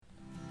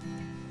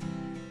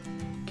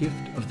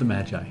Gift of the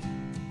Magi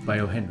by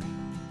O. Henry.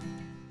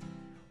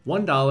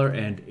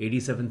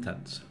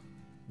 $1.87.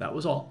 That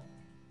was all.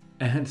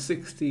 And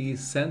 60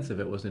 cents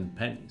of it was in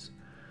pennies.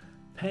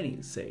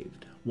 Pennies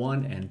saved,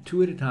 1 and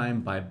 2 at a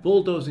time, by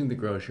bulldozing the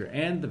grocer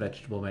and the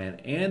vegetable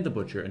man and the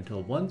butcher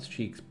until one's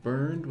cheeks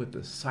burned with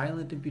the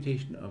silent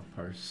imputation of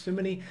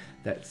parsimony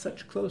that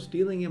such close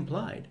dealing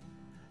implied.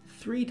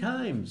 3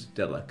 times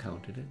Della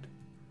counted it.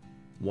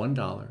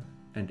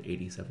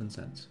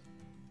 $1.87.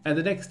 And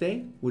the next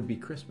day would be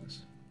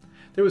Christmas.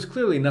 There was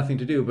clearly nothing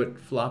to do but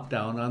flop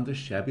down on the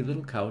shabby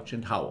little couch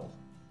and howl.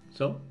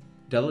 So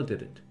Della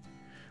did it,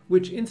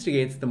 which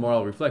instigates the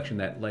moral reflection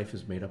that life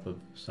is made up of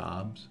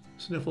sobs,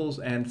 sniffles,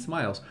 and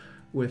smiles,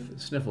 with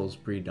sniffles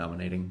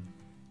predominating.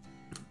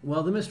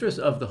 While the mistress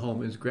of the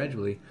home is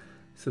gradually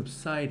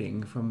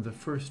subsiding from the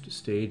first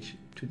stage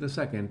to the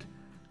second,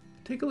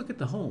 take a look at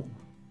the home.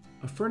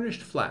 A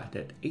furnished flat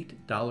at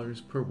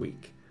 $8 per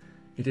week.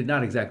 It did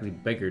not exactly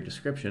beggar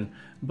description,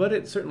 but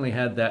it certainly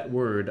had that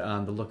word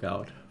on the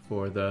lookout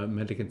for the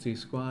mendicancy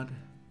squad.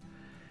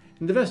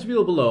 In the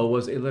vestibule below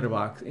was a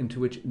letterbox into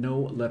which no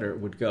letter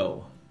would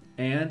go,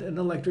 and an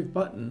electric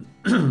button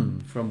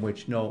from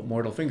which no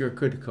mortal finger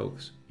could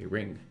coax a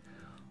ring.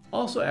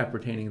 Also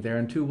appertaining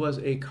thereunto was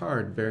a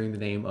card bearing the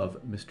name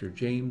of Mr.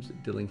 James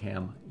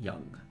Dillingham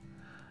Young.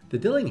 The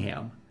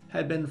Dillingham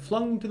had been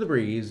flung to the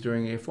breeze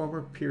during a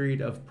former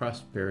period of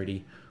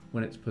prosperity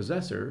when its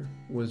possessor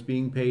was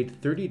being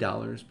paid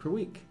 $30 per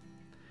week.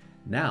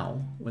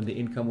 Now, when the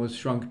income was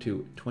shrunk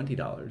to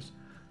 $20,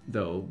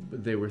 though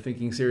they were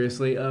thinking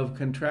seriously of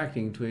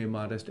contracting to a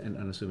modest and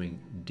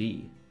unassuming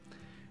D.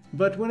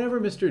 But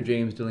whenever Mr.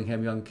 James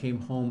Dillingham Young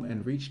came home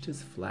and reached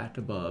his flat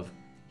above,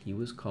 he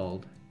was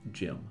called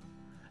Jim,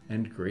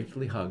 and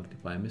gratefully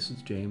hugged by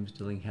Mrs. James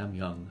Dillingham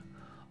Young,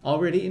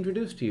 already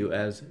introduced to you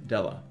as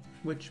Della,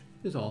 which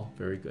is all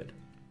very good.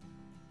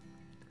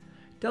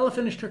 Della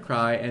finished her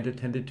cry and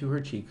attended to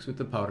her cheeks with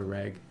the powder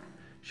rag.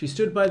 She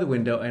stood by the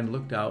window and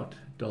looked out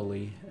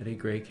dully at a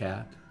gray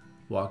cat,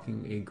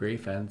 walking a gray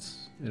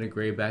fence in a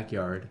gray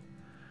backyard.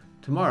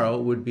 Tomorrow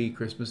would be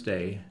Christmas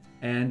Day,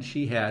 and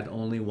she had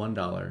only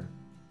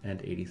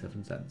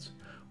 $1.87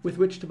 with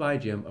which to buy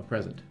Jim a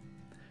present.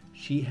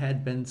 She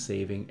had been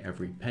saving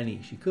every penny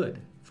she could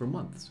for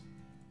months,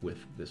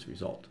 with this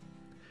result.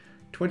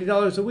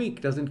 $20 a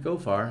week doesn't go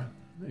far.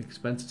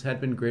 Expenses had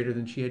been greater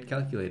than she had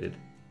calculated.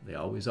 They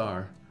always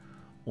are.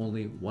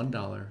 Only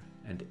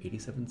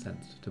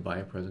 $1.87 to buy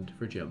a present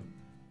for Jim.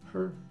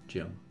 Her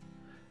Jim.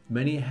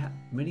 Many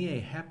a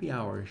happy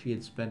hour she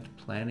had spent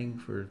planning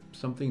for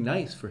something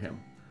nice for him.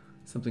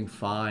 Something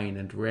fine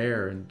and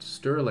rare and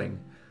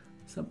sterling.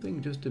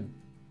 Something just a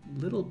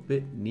little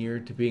bit near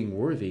to being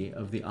worthy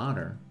of the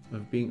honor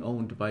of being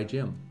owned by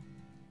Jim.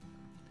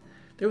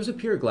 There was a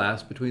pier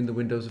glass between the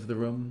windows of the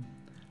room.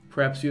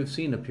 Perhaps you have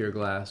seen a pier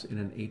glass in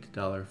an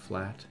 $8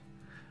 flat.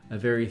 A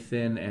very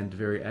thin and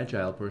very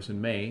agile person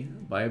may,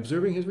 by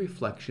observing his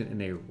reflection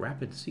in a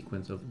rapid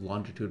sequence of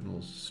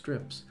longitudinal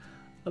strips,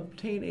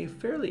 obtain a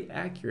fairly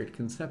accurate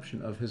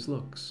conception of his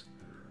looks.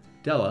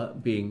 Della,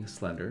 being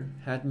slender,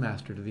 had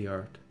mastered the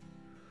art.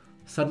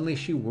 Suddenly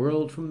she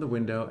whirled from the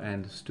window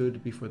and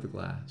stood before the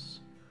glass.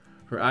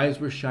 Her eyes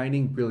were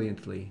shining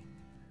brilliantly,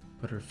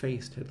 but her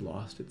face had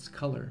lost its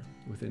color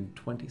within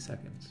 20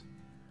 seconds.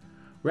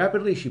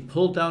 Rapidly she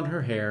pulled down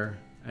her hair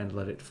and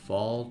let it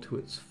fall to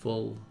its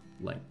full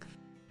length.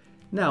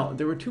 Now,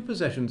 there were 2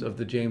 possessions of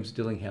the James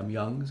Dillingham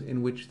Youngs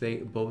in which they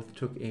both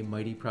took a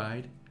mighty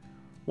pride.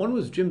 One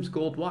was Jim's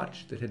gold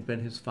watch that had been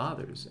his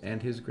father's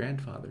and his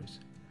grandfather's.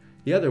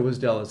 The other was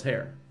Della's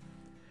hair.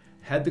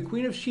 Had the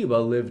Queen of Sheba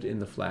lived in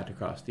the flat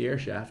across the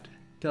airshaft,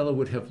 Della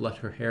would have let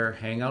her hair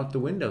hang out the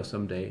window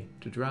some day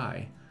to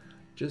dry,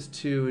 just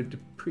to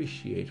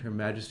depreciate Her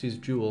Majesty's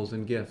jewels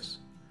and gifts.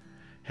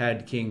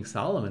 Had King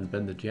Solomon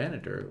been the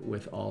janitor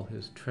with all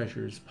his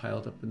treasures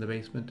piled up in the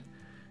basement,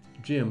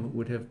 Jim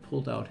would have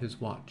pulled out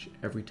his watch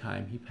every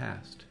time he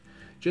passed,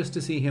 just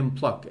to see him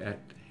pluck at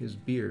his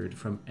beard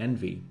from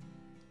envy.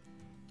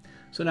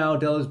 So now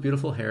Della's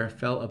beautiful hair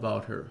fell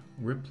about her,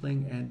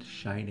 rippling and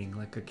shining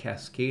like a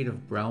cascade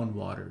of brown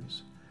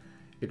waters.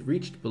 It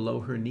reached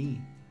below her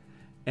knee,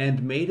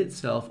 and made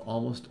itself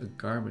almost a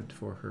garment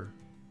for her.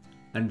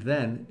 And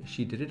then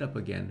she did it up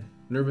again,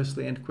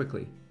 nervously and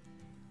quickly.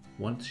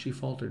 Once she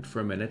faltered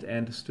for a minute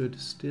and stood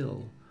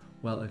still,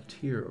 while a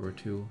tear or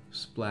 2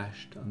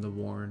 splashed on the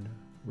worn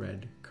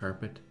red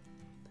carpet.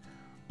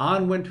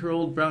 On went her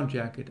old brown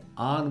jacket,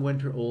 on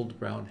went her old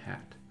brown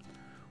hat.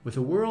 With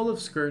a whirl of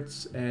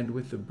skirts and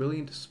with the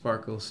brilliant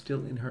sparkle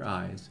still in her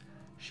eyes,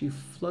 she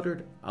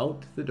fluttered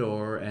out the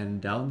door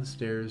and down the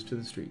stairs to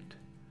the street.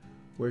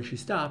 Where she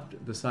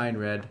stopped, the sign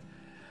read,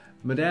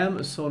 Madame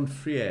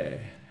Sonfrier,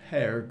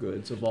 hair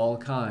goods of all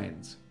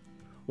kinds.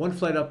 1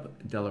 flight up,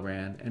 Della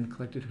ran, and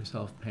collected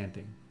herself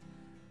panting.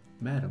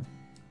 Madame,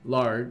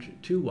 large,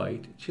 too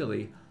white,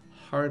 chilly,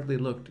 hardly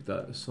looked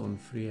the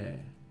Sonfrier.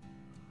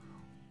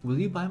 Will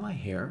you buy my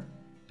hair?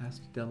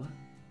 Asked Della.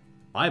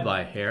 I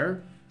buy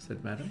hair,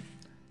 said Madame.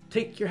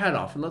 Take your hat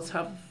off and let's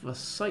have a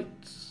sight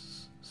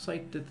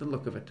at the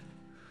look of it.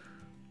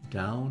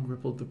 Down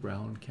rippled the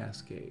brown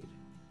cascade.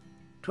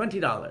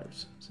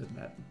 $20, said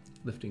Madden,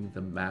 lifting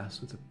the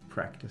mass with a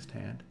practiced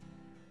hand.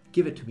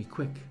 Give it to me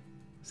quick,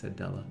 said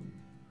Della.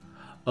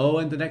 Oh,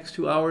 and the next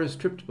 2 hours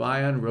tripped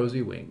by on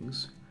rosy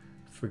wings.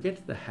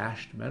 Forget the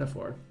hashed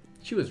metaphor.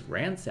 She was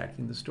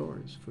ransacking the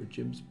stores for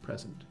Jim's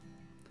present.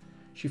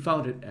 She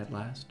found it at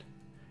last.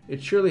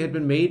 It surely had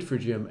been made for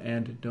Jim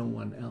and no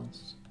one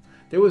else.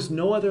 There was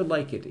no other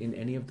like it in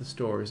any of the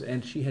stores,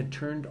 and she had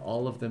turned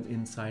all of them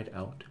inside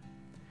out.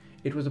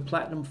 It was a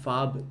platinum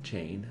fob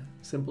chain,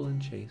 simple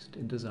and chaste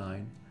in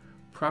design,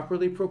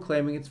 properly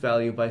proclaiming its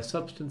value by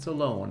substance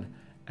alone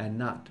and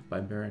not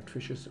by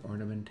meretricious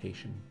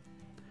ornamentation,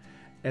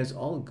 as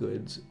all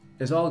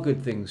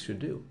good things should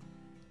do.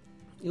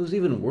 It was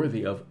even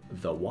worthy of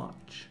the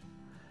watch.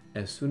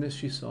 As soon as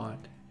she saw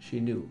it, she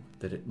knew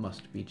that it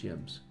must be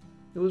Jim's.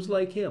 It was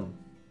like him,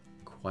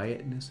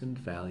 quietness and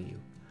value.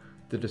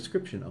 The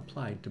description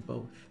applied to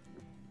both.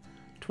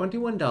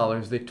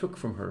 $21 they took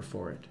from her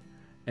for it,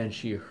 and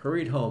she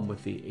hurried home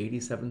with the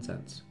 87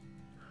 cents.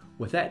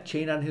 With that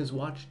chain on his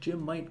watch,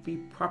 Jim might be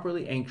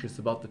properly anxious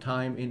about the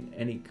time in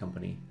any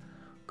company.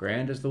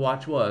 Grand as the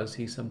watch was,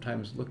 he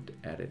sometimes looked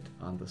at it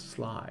on the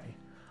sly,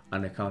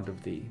 on account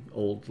of the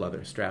old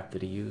leather strap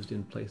that he used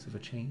in place of a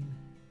chain.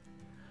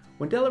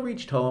 When Della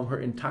reached home, her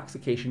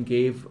intoxication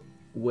gave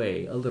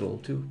way a little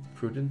to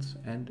prudence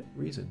and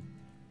reason.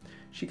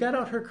 She got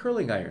out her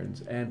curling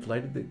irons and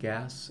lighted the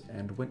gas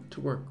and went to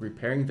work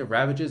repairing the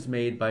ravages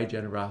made by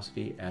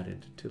generosity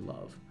added to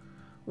love,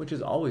 which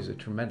is always a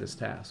tremendous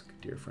task,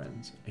 dear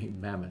friends, a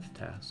mammoth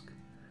task.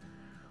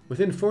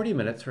 Within 40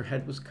 minutes, her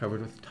head was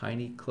covered with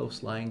tiny,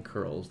 close-lying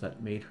curls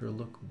that made her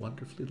look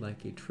wonderfully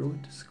like a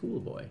truant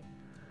schoolboy.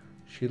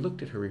 She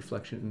looked at her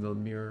reflection in the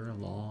mirror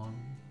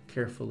long,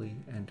 carefully,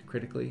 and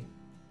critically.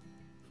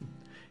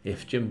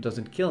 If Jim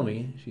doesn't kill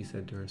me, she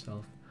said to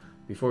herself,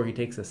 before he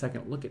takes a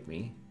second look at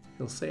me,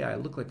 he'll say I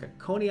look like a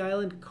Coney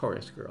Island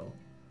chorus girl.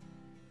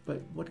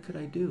 But what could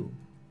I do?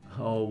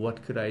 Oh,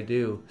 what could I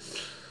do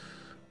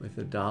with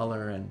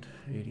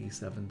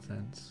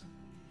 $1.87?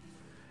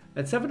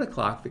 At 7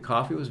 o'clock, the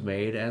coffee was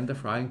made and the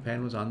frying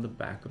pan was on the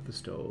back of the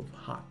stove,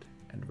 hot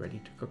and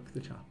ready to cook the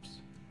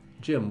chops.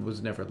 Jim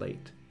was never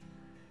late.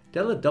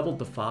 Della doubled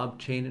the fob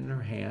chain in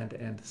her hand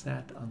and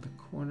sat on the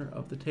corner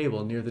of the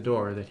table near the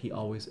door that he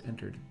always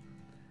entered.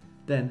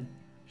 Then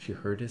she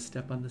heard his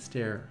step on the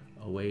stair,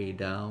 away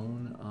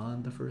down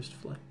on the first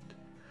flight,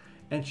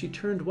 and she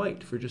turned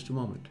white for just a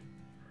moment.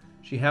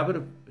 She had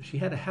a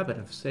habit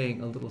of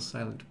saying a little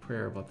silent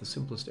prayer about the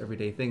simplest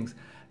everyday things,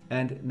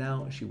 and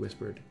now she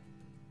whispered,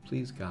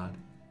 "Please, God,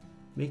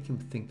 make him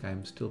think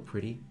I'm still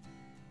pretty."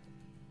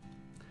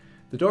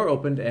 The door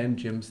opened and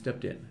Jim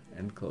stepped in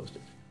and closed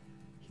it.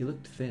 He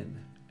looked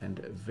thin and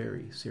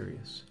very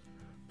serious.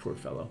 Poor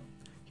fellow.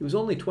 He was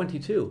only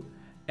 22,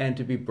 and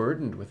to be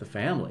burdened with a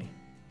family.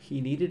 He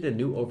needed a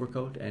new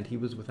overcoat, and he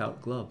was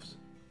without gloves.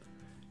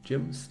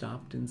 Jim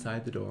stopped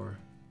inside the door,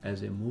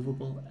 as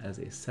immovable as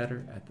a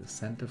setter at the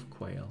scent of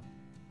quail.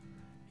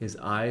 His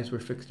eyes were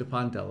fixed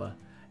upon Della,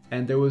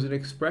 and there was an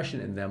expression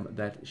in them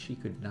that she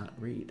could not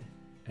read,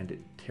 and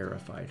it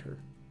terrified her.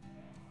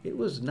 It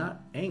was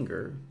not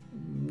anger,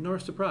 nor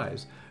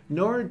surprise,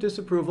 nor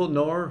disapproval,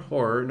 nor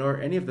horror, nor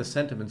any of the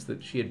sentiments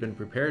that she had been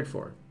prepared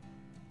for.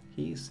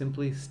 He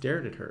simply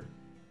stared at her,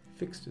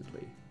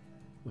 fixedly,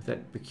 with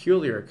that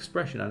peculiar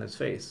expression on his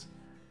face.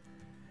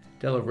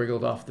 Della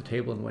wriggled off the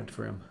table and went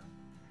for him.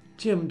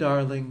 "Jim,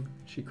 darling,"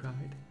 she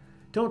cried,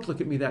 "don't look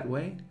at me that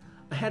way.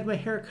 I had my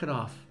hair cut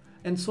off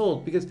and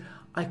sold because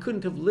I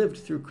couldn't have lived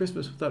through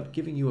Christmas without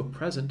giving you a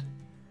present.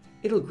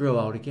 It'll grow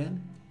out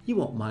again. You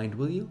won't mind,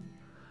 will you?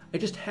 I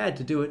just had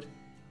to do it.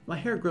 My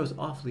hair grows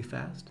awfully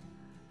fast.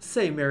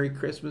 Say Merry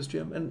Christmas,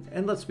 Jim,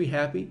 and let's be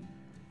happy.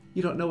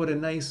 You don't know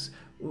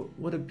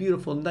what a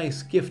beautiful,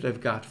 nice gift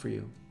I've got for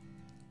you."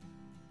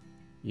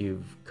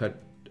 "You've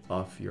cut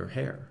off your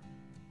hair?"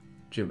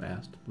 Jim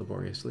asked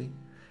laboriously,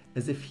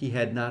 as if he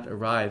had not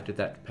arrived at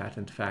that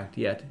patent fact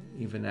yet,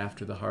 even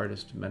after the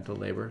hardest mental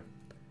labor.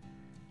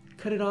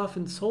 "Cut it off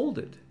and sold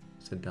it,"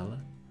 said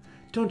Della.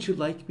 "Don't you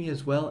like me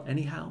as well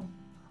anyhow?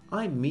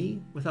 I'm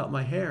me without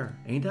my hair,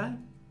 ain't I?"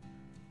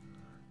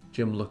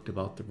 Jim looked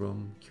about the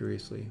room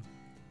curiously.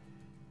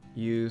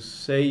 "You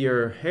say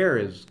your hair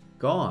is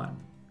gone,"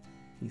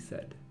 he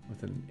said,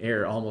 with an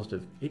air almost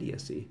of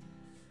idiocy.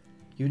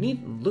 "You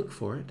needn't look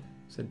for it,"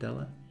 said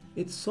Della.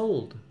 "It's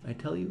sold, I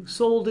tell you.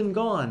 Sold and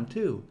gone,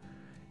 too.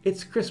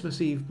 It's Christmas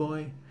Eve,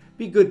 boy.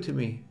 Be good to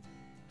me,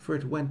 for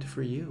it went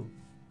for you.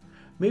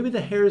 Maybe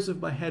the hairs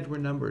of my head were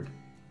numbered,"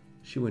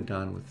 she went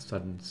on with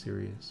sudden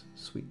serious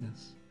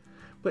sweetness.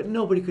 "But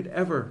nobody could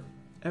ever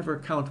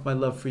count my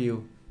love for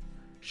you.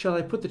 Shall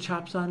I put the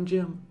chops on,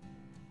 Jim?"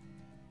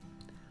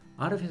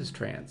 Out of his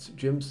trance,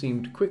 Jim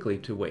seemed quickly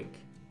to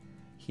wake.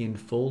 He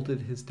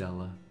enfolded his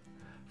Della.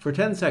 For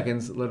 10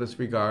 seconds, let us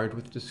regard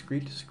with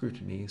discreet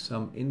scrutiny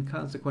some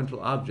inconsequential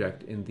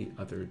object in the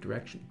other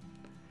direction.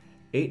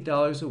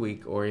 $8 a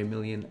week or $1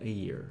 million a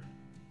year.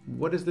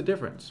 What is the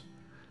difference?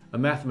 A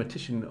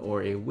mathematician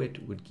or a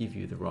wit would give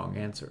you the wrong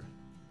answer.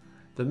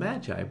 The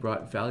Magi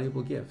brought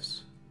valuable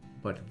gifts,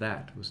 but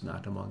that was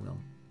not among them.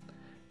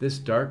 This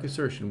dark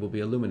assertion will be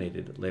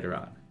illuminated later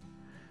on.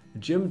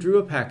 Jim drew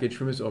a package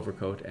from his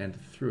overcoat and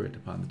threw it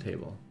upon the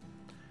table.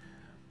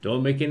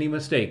 "Don't make any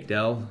mistake,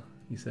 Dell,"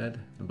 he said,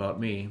 "about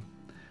me.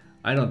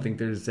 I don't think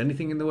there's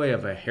anything in the way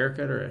of a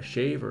haircut or a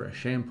shave or a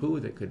shampoo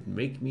that could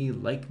make me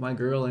like my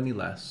girl any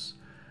less.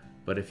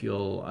 But if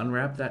you'll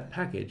unwrap that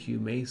package, you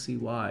may see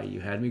why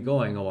you had me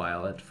going a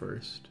while at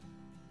first."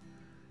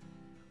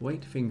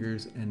 White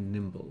fingers and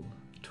nimble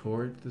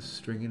toward the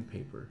string and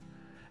paper,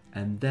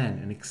 and then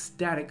an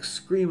ecstatic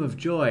scream of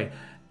joy,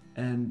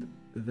 and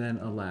then,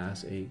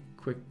 alas, a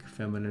quick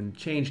feminine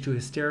change to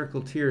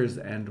hysterical tears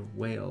and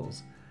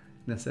wails,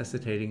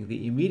 necessitating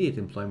the immediate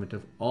employment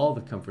of all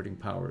the comforting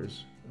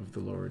powers of the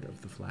Lord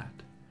of the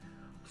Flat.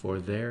 For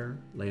there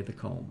lay the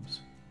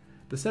combs,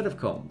 the set of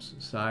combs,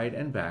 side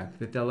and back,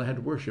 that Della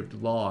had worshipped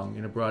long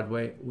in a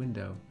Broadway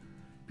window.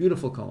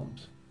 Beautiful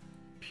combs,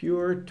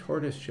 pure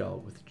tortoiseshell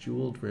with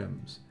jeweled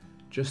rims,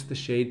 just the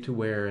shade to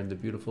wear in the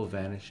beautiful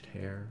vanished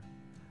hair.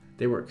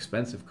 They were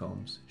expensive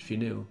combs, she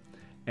knew,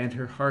 and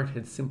her heart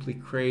had simply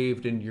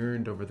craved and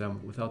yearned over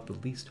them without the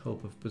least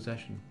hope of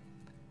possession.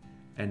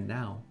 And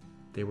now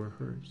they were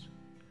hers.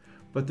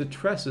 But the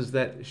tresses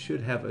that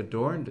should have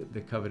adorned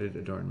the coveted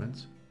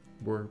adornments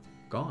were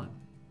gone.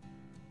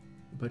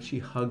 But she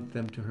hugged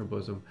them to her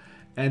bosom,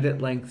 and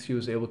at length she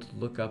was able to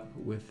look up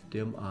with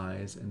dim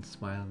eyes and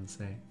smile and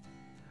say,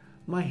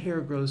 "My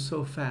hair grows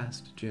so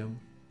fast, Jim."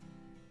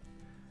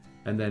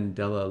 And then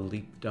Della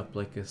leaped up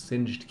like a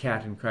singed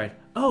cat and cried,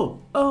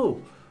 "Oh,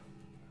 oh!"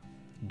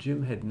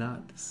 Jim had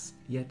not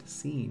yet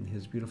seen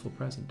his beautiful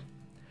present.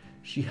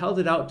 She held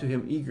it out to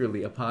him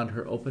eagerly upon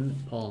her open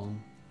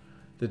palm.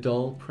 The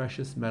dull,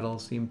 precious metal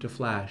seemed to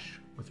flash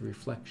with the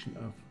reflection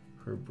of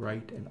her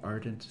bright and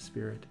ardent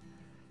spirit.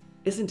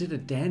 "Isn't it a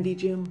dandy,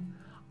 Jim?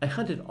 I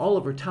hunted all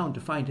over town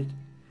to find it.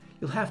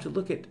 You'll have to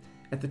look at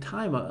the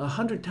time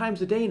 100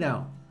 times a day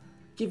now.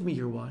 Give me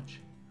your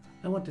watch.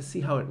 I want to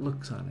see how it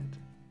looks on it."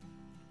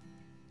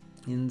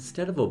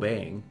 Instead of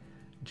obeying,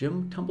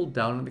 Jim tumbled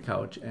down on the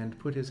couch and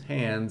put his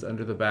hands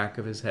under the back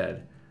of his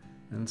head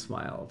and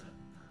smiled.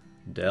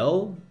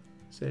 "Dell,"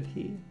 said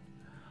he,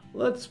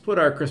 "let's put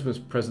our Christmas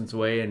presents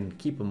away and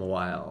keep 'em a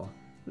while.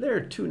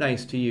 They're too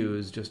nice to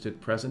use just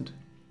at present.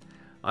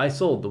 I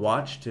sold the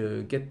watch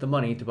to get the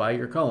money to buy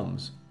your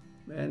combs.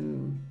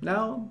 And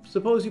now,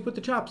 suppose you put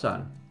the chops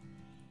on."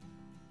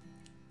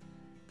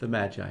 The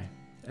Magi,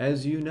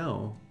 as you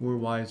know, were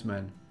wise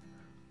men,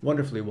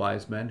 wonderfully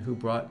wise men who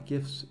brought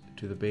gifts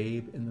to the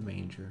babe in the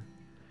manger.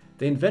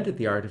 They invented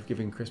the art of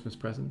giving Christmas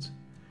presents.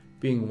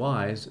 Being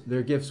wise,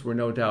 their gifts were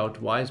no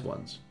doubt wise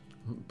ones,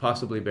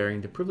 possibly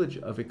bearing the privilege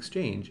of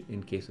exchange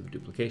in case of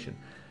duplication.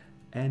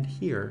 And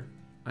here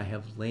I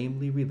have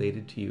lamely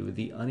related to you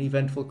the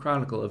uneventful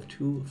chronicle of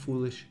two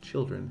foolish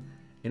children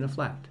in a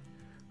flat,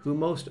 who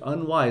most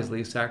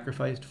unwisely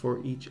sacrificed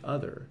for each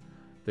other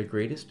the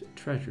greatest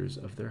treasures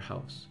of their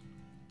house.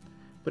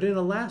 But in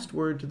a last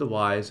word to the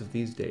wise of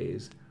these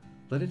days,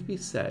 let it be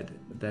said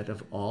that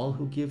of all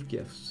who give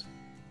gifts,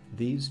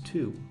 these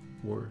two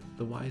were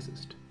the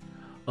wisest.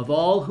 Of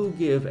all who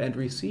give and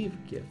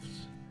receive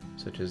gifts,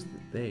 such as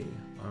they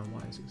are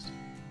wisest.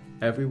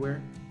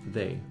 Everywhere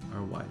they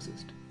are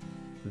wisest.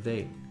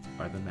 They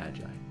are the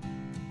Magi.